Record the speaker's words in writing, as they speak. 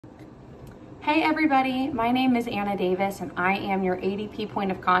Hey everybody, my name is Anna Davis and I am your ADP point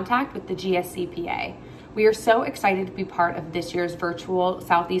of contact with the GSCPA. We are so excited to be part of this year's virtual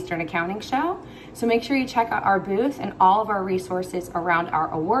Southeastern Accounting Show. So make sure you check out our booth and all of our resources around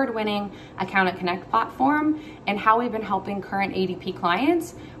our award-winning Accountant Connect platform and how we've been helping current ADP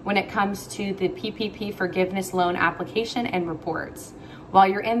clients when it comes to the PPP forgiveness loan application and reports. While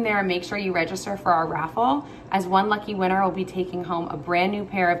you're in there, make sure you register for our raffle, as one lucky winner will be taking home a brand new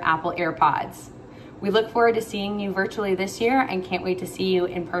pair of Apple AirPods. We look forward to seeing you virtually this year and can't wait to see you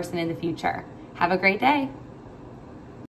in person in the future. Have a great day.